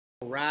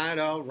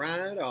Alrighty.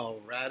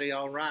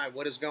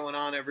 What is going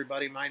on,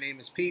 everybody? My name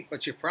is Pete,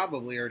 but you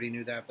probably already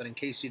knew that. But in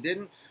case you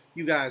didn't,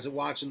 you guys are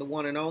watching the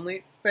one and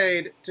only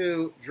Paid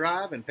to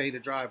Drive and Paid to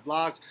Drive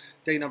Vlogs.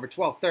 Day number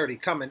 1230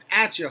 coming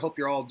at you. Hope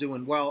you're all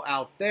doing well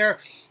out there.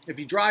 If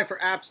you drive for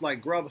apps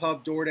like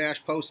GrubHub,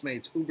 DoorDash,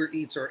 Postmates,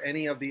 UberEATS, or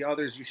any of the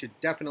others, you should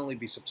definitely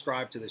be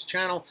subscribed to this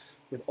channel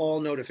with all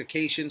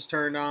notifications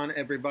turned on.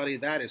 Everybody,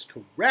 that is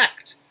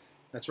correct.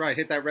 That's right.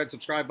 Hit that red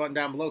subscribe button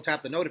down below.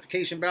 Tap the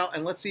notification bell.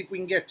 And let's see if we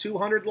can get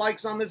 200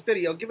 likes on this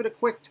video. Give it a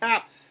quick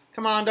tap.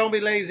 Come on, don't be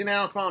lazy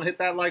now. Come on, hit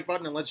that like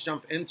button and let's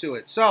jump into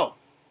it. So,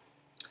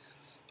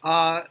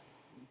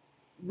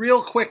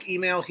 real quick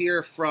email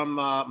here from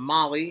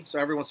Molly. So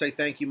everyone say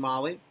thank you,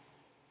 Molly.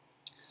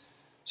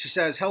 She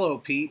says, "Hello,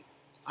 Pete.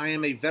 I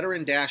am a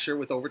veteran dasher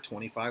with over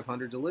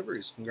 2,500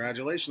 deliveries."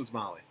 Congratulations,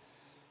 Molly.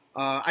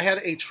 I had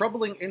a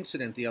troubling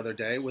incident the other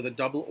day with a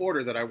double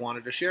order that I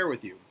wanted to share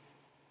with you.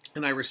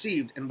 And I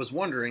received and was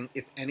wondering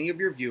if any of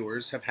your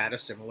viewers have had a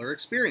similar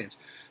experience.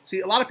 See,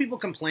 a lot of people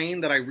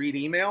complain that I read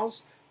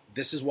emails.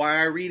 This is why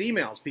I read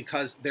emails,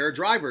 because there are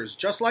drivers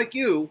just like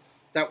you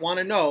that want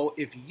to know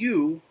if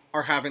you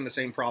are having the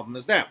same problem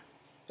as them.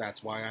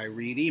 That's why I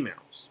read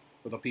emails,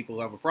 for the people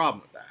who have a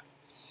problem with that.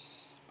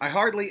 I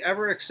hardly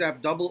ever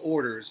accept double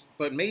orders,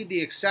 but made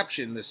the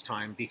exception this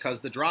time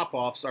because the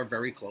drop-offs are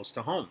very close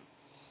to home.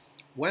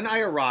 When I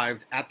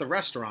arrived at the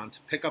restaurant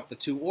to pick up the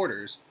two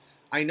orders,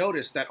 I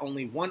noticed that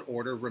only one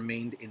order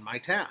remained in my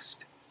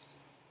task,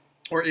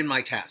 or in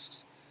my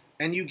tasks.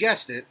 And you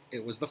guessed it,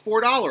 it was the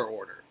 $4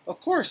 order.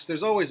 Of course,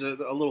 there's always a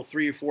little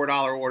 $3 or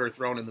 $4 order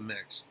thrown in the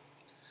mix.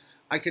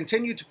 I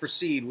continued to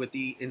proceed with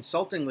the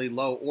insultingly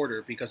low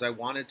order because I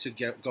wanted to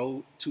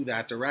go to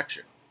that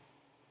direction.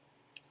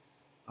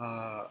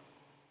 Yeah,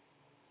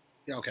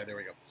 okay, there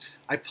we go.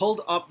 I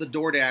pulled up the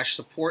DoorDash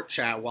support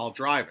chat while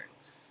driving.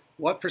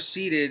 What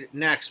proceeded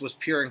next was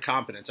pure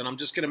incompetence, and I'm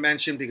just going to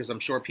mention because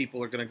I'm sure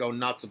people are going to go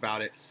nuts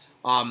about it.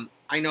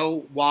 I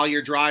know while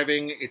you're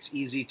driving, it's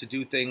easy to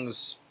do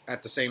things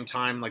at the same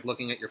time, like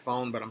looking at your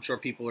phone, but I'm sure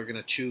people are going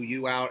to chew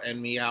you out and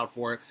me out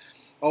for it.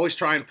 Always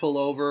try and pull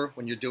over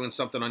when you're doing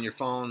something on your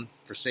phone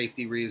for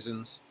safety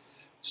reasons.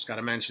 Just got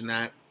to mention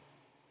that.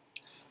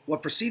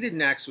 What proceeded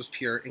next was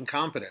pure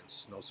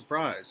incompetence. No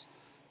surprise.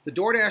 The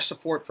DoorDash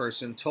support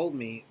person told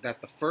me that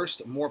the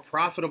first, more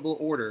profitable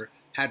order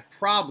had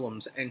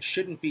problems and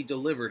shouldn't be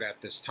delivered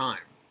at this time.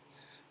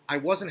 I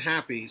wasn't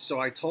happy, so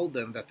I told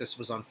them that this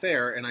was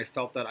unfair and I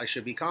felt that I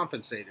should be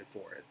compensated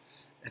for it.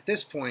 At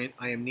this point,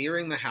 I am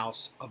nearing the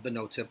house of the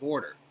no-tip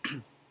order.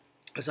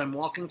 As I'm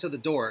walking to the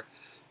door,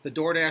 the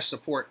DoorDash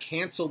support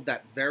canceled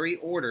that very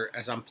order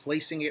as I'm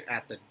placing it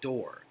at the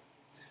door.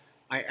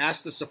 I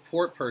asked the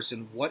support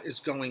person what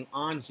is going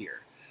on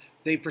here.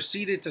 They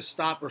proceeded to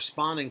stop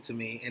responding to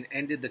me and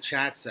ended the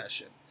chat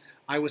session.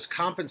 I was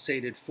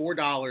compensated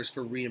 $4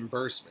 for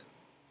reimbursement.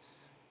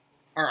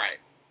 All right,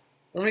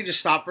 let me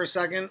just stop for a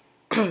second.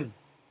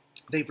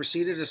 They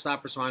proceeded to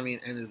stop responding to me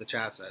and ended the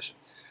chat session.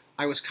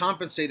 I was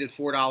compensated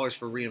 $4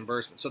 for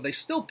reimbursement. So they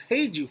still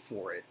paid you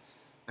for it.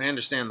 I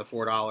understand the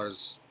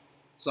 $4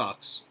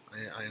 sucks.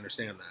 I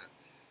understand that.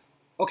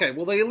 Okay,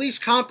 well, they at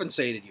least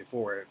compensated you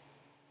for it.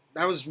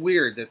 That was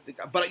weird.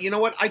 But you know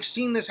what? I've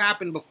seen this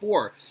happen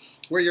before,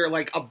 where you're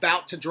like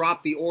about to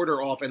drop the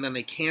order off and then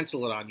they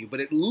cancel it on you.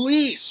 But at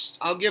least,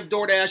 I'll give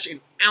DoorDash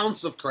an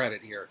ounce of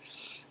credit here.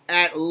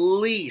 At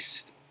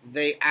least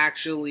they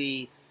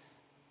actually,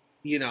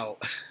 you know,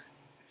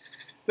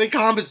 they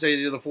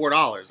compensated you the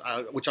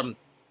 $4, which I'm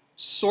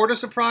sort of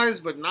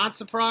surprised, but not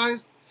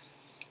surprised.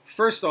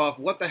 First off,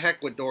 what the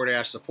heck with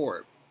DoorDash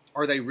support?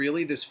 Are they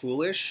really this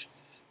foolish?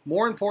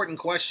 More important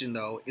question,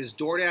 though, is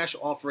DoorDash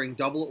offering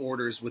double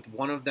orders with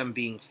one of them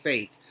being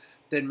fake,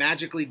 then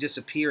magically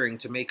disappearing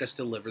to make us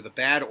deliver the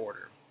bad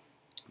order?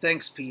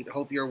 Thanks, Pete.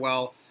 Hope you're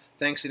well.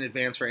 Thanks in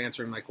advance for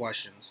answering my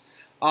questions.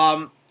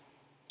 Wow.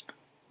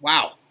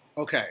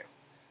 Okay.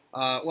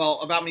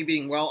 Well, about me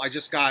being well, I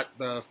just got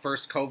the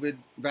first COVID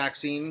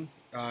vaccine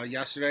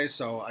yesterday,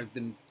 so I've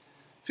been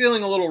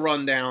feeling a little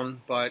run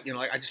down, but, you know,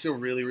 I just feel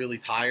really, really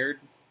tired,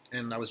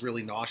 and I was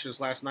really nauseous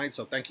last night,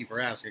 so thank you for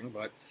asking,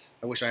 but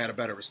I wish I had a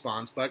better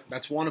response, but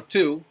that's one of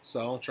two,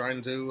 so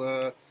trying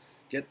to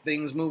get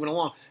things moving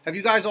along. Have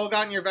you guys all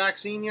gotten your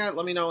vaccine yet?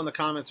 Let me know in the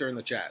comments or in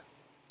the chat.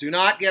 Do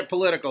not get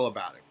political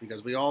about it,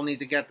 because we all need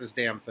to get this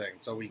damn thing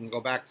so we can go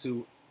back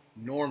to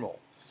normal.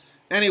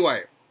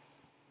 Anyway,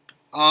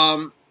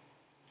 wow.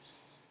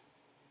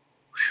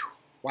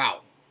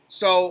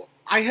 So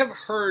I have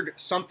heard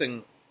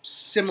something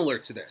similar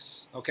to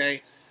this,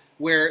 okay,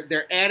 where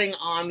they're adding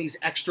on these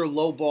extra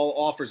lowball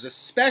offers,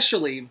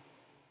 especially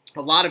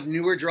a lot of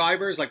newer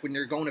drivers, like when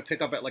you're going to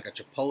pick up at like a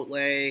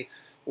Chipotle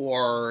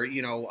or,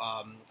 you know,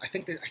 I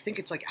think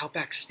it's like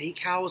Outback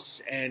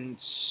Steakhouse and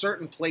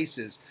certain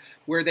places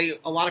where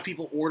a lot of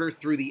people order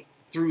through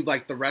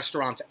like the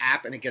restaurant's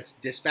app and it gets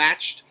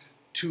dispatched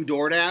to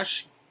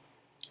DoorDash.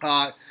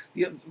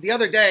 The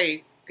other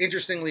day,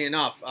 interestingly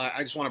enough,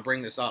 I just want to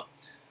bring this up.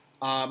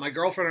 My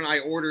girlfriend and I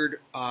ordered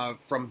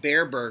from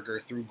Bear Burger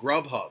through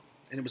GrubHub,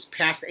 and it was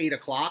past 8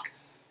 o'clock.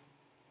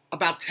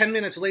 About 10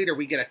 minutes later,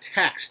 we get a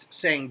text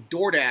saying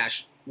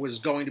DoorDash was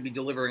going to be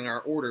delivering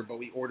our order, but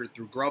we ordered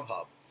through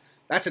GrubHub.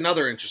 That's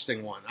another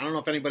interesting one. I don't know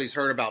if anybody's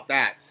heard about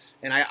that.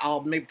 And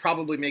I'll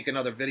probably make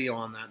another video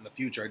on that in the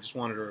future. I just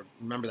wanted to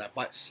remember that.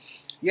 But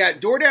yeah,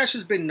 DoorDash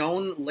has been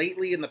known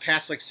lately in the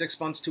past like 6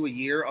 months to a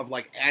year of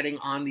like adding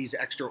on these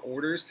extra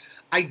orders.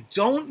 I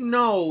don't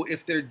know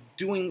if they're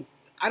doing,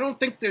 I don't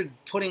think they're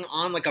putting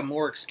on like a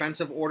more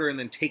expensive order and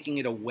then taking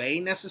it away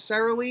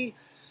necessarily.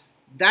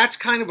 That's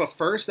kind of a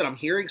first that I'm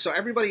hearing. So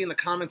everybody in the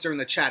comments or in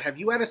the chat, have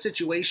you had a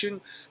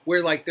situation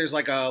where like there's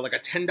like a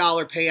 $10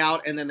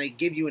 payout and then they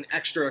give you an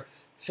extra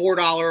 $4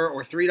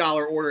 or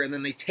 $3 order and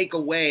then they take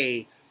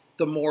away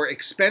the more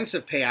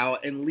expensive payout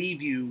and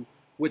leave you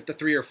with the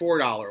 $3 or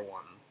 $4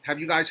 one? Have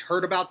you guys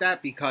heard about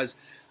that? Because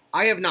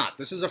I have not.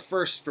 This is a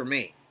first for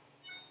me.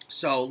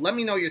 So let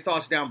me know your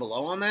thoughts down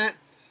below on that.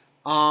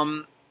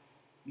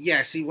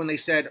 Yeah, see, when they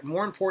said,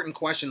 more important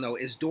question, though,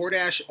 is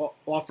DoorDash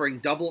offering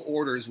double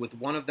orders with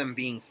one of them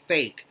being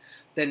fake,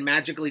 then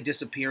magically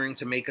disappearing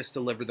to make us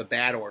deliver the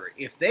bad order?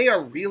 If they are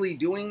really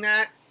doing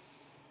that,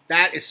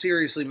 that is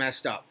seriously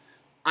messed up.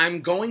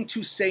 I'm going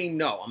to say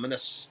no. I'm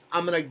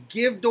gonna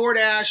give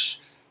DoorDash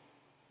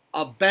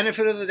a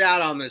benefit of the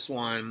doubt on this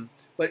one.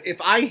 But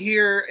if I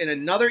hear in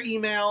another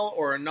email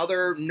or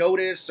another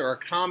notice or a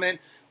comment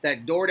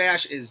that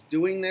DoorDash is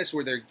doing this,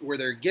 where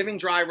they're giving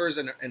drivers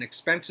an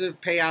expensive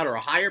payout or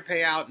a higher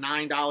payout,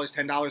 $9,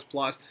 $10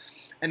 plus,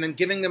 and then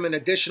giving them an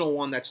additional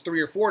one that's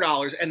 $3 or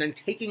 $4, and then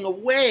taking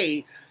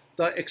away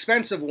the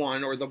expensive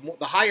one or the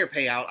higher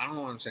payout, I don't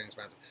know why I'm saying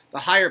expensive, the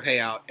higher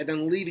payout, and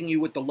then leaving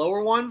you with the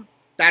lower one,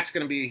 that's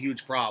going to be a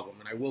huge problem,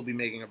 and I will be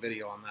making a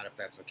video on that if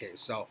that's the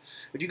case. So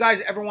if you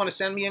guys ever want to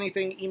send me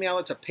anything, email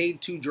it to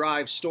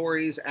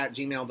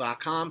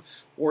paid2drivestories@gmail.com,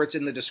 or it's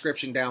in the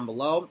description down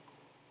below.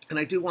 And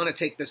I do want to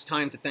take this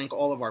time to thank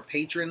all of our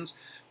patrons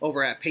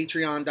over at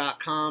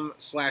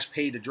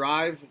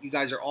patreon.com/pay2drive. You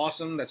guys are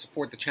awesome that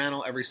support the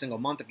channel every single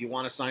month. If you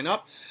want to sign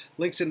up,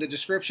 links in the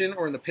description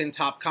or in the pinned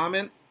top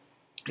comment,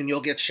 and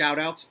you'll get shout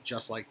outs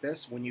just like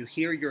this. When you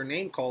hear your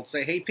name called,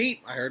 say, "Hey Pete,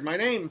 I heard my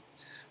name."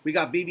 We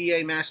got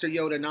BBA Master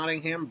Yoda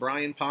Nottingham,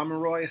 Brian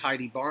Pomeroy,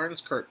 Heidi Barnes,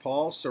 Kurt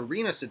Paul,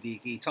 Serena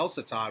Siddiqui,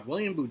 Tulsa Todd,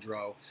 William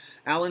Boudreau,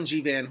 Alan G.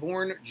 Van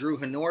Horn, Drew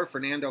Hanor,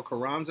 Fernando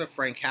Carranza,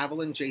 Frank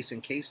Haviland,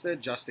 Jason Casta,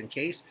 Justin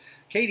Case,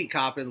 Katie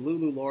Coppin,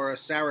 Lulu Laura,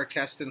 Sarah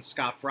Keston,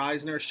 Scott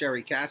Freisner,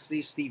 Sherry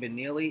Cassidy, Stephen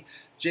Neely,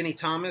 Jenny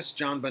Thomas,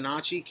 John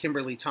Bonacci,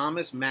 Kimberly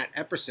Thomas, Matt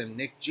Epperson,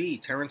 Nick G.,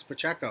 Terrence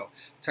Pacheco,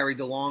 Terry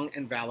DeLong,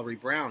 and Valerie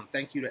Brown.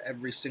 Thank you to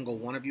every single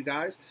one of you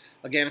guys.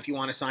 Again, if you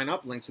want to sign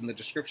up, links in the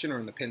description or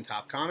in the pinned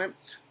top comment.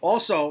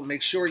 Also,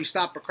 make sure you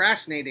stop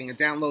procrastinating and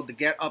download the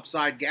Get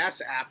Upside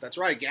Gas app. That's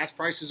right, gas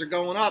prices are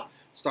going up.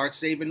 Start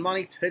saving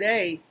money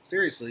today.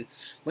 Seriously.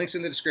 Links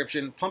in the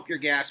description. Pump your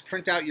gas,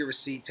 print out your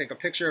receipt, take a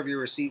picture of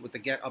your receipt with the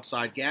Get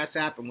Upside Gas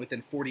app, and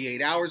within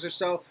 48 hours or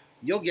so,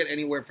 you'll get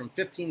anywhere from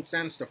 15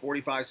 cents to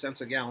 45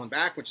 cents a gallon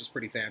back, which is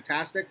pretty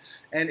fantastic.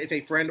 And if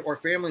a friend or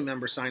family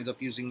member signs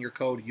up using your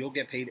code, you'll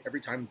get paid every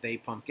time they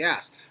pump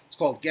gas. It's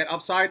called Get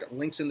Upside.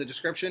 Links in the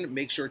description.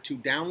 Make sure to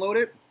download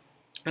it.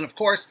 And of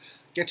course,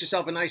 get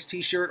yourself a nice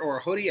t-shirt or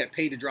a hoodie at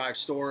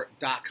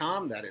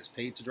pay2drivestore.com. That is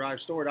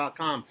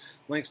pay2drivestore.com.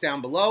 Links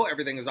down below.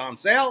 Everything is on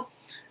sale.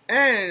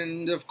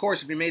 And, of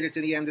course, if you made it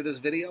to the end of this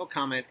video,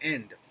 comment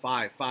END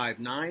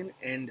 559,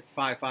 END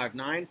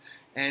 559,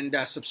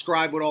 and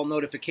subscribe with all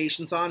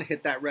notifications on.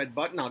 Hit that red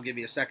button. I'll give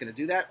you a second to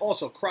do that.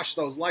 Also, crush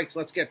those likes.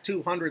 Let's get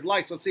 200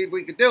 likes. Let's see if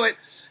we can do it.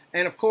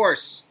 And, of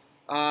course,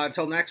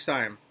 until next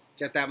time,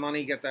 get that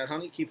money, get that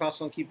honey. Keep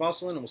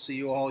hustling, and we'll see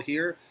you all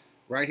here,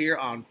 right here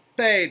on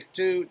Paid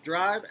to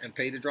Drive and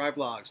Paid to Drive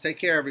Vlogs. Take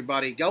care,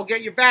 everybody. Go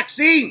get your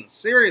vaccines.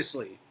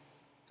 Seriously.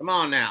 Come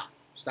on now.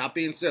 Stop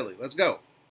being silly. Let's go.